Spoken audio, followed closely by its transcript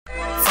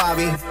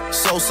Favi,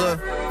 Sosa,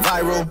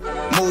 viral,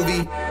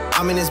 movie.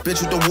 I'm in this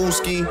bitch with the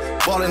wooski.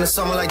 Ball in the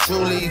summer like Drew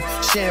League.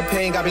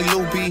 Champagne got me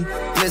loopy.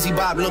 Glizzy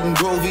Bob looking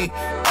groovy.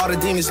 All the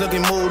demons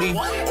looking moody.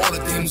 All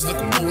the demons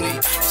looking moody.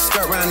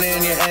 Skirt round there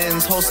in your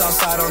ends. Host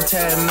outside on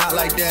 10. Not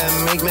like them.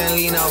 Make man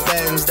lean out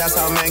bends. That's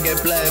how man get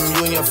blem.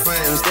 You and your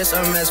friends. This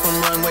a mess from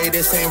Runway.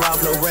 This ain't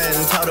Ralph Lauren.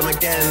 Tell them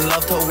again.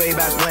 Love told way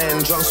back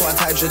when. Drunk so I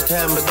typed your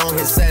 10. But don't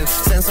hit send.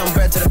 Send some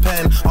bread to the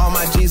pen. All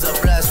my G's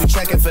are blessed. We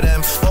checking for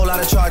them. Whole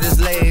lot of charges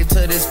laid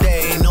to this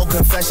day. No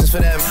confessions for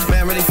them.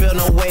 Man really feel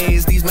no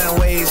ways. These man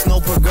ways. No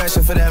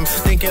progression for them.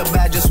 Think you're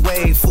bad, just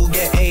wait. Fool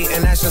get 8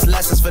 and that's just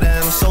lessons for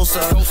them. Sosa,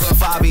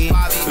 Favi,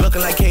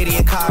 looking like Katie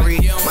and Kyrie.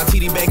 My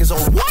TD Bank is on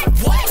what?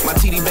 My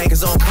TD Bank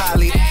is on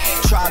Kylie.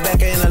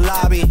 Tribeca in the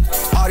lobby.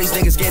 All these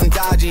niggas getting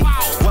dodgy.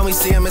 When we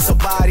see him, it's a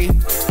body.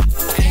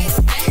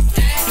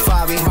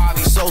 Favi,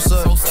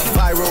 Sosa,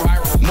 viral,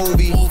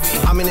 movie.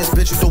 I'm in this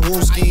bitch with the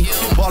wooski.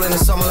 Ball in the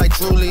summer like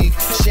Drew League.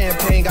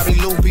 Champagne got me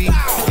loopy.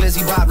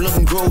 Glizzy Bob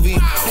looking groovy.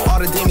 All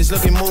the demons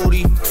looking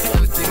moody.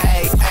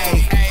 Hey,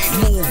 hey.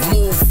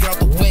 Move, get out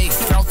the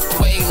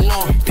way,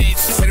 long, bitch.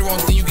 Say the wrong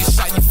thing, you get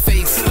shot in your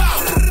face.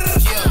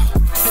 Yeah,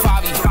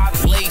 Favi,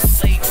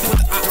 lace, put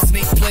the ops in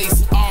their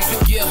place.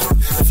 Yeah,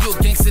 if you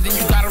a gangster, then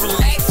you gotta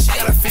relax. I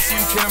gotta fix you,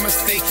 you can't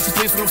mistake. You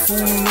pay for the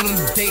food, you want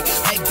the date.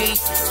 Hey,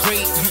 date,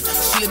 great.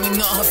 She let me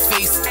nut her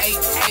face. Ay.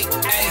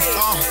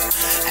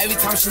 Every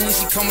time she leaves,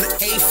 she come with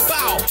an A.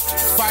 Bow,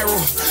 viral.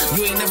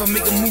 You ain't never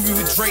make a movie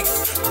with Drake.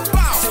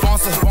 Bow,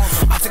 sponsor.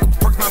 I take a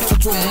perk, now turn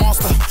to a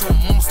monster.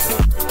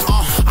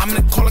 I'm in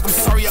the call like I'm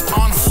sorry, your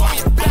honor.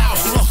 Bow,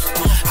 look,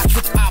 I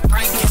killed the op,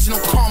 I ain't catching no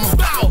karma.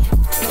 Bow,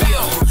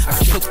 yeah, I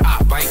killed the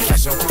op, I ain't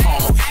catching no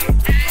karma.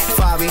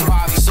 Favi,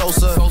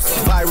 Sosa,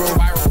 viral,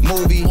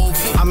 movie.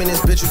 I'm in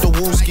this bitch with the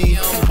wooski.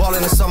 Ball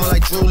in the summer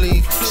like Drew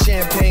League.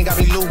 Champagne got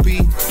me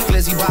loopy.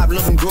 Glizzy Bob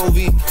looking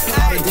groovy.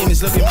 All the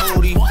demons looking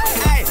moody.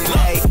 Hey,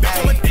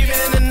 I'm a demon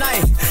in the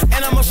night,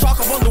 and I'm a shark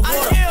up on the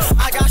water.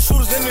 I got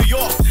shooters in New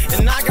York,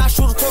 and I got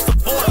shooters across the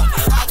border.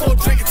 I go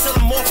drink until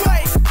I'm more.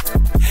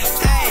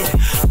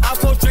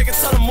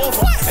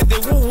 And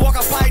then we'll walk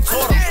up by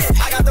Jordan.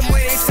 I got them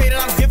way they say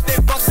that I'm gifted.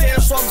 Fuck saying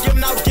so I'm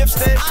giving out gifts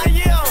then. I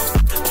am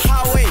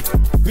highway.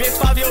 Me and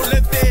Fabio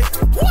lived there.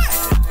 What?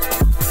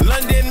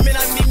 London, man,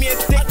 I need me a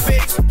thick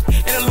bitch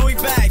and a Louis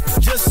bag.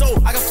 Just so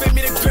I can fit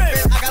me the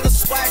grippin'. I got the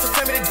swag, so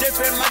tell me the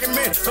difference. Like a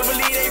mirror. Don't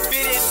believe they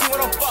fit it. She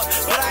wanna fuck,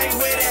 but I ain't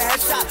with it.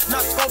 Headshot,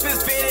 knock scope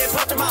is fitted.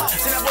 Punch him out.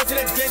 Send that boy to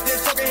the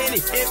dentist. Talking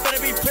Henny. It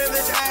better be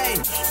privileged. Ayy.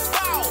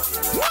 Wow.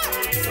 What?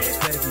 It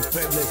better be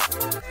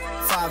privileged.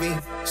 Favi,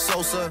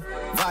 Sosa,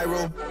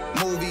 viral,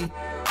 movie.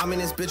 I'm in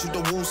this bitch with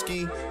the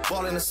wooski.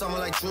 Ball in the summer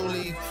like Drew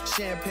League.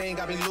 Champagne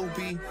got me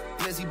loopy.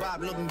 Glizzy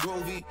Bob looking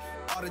groovy.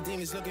 All the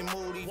demons looking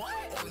moody.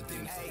 All the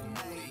demons looking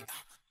moody.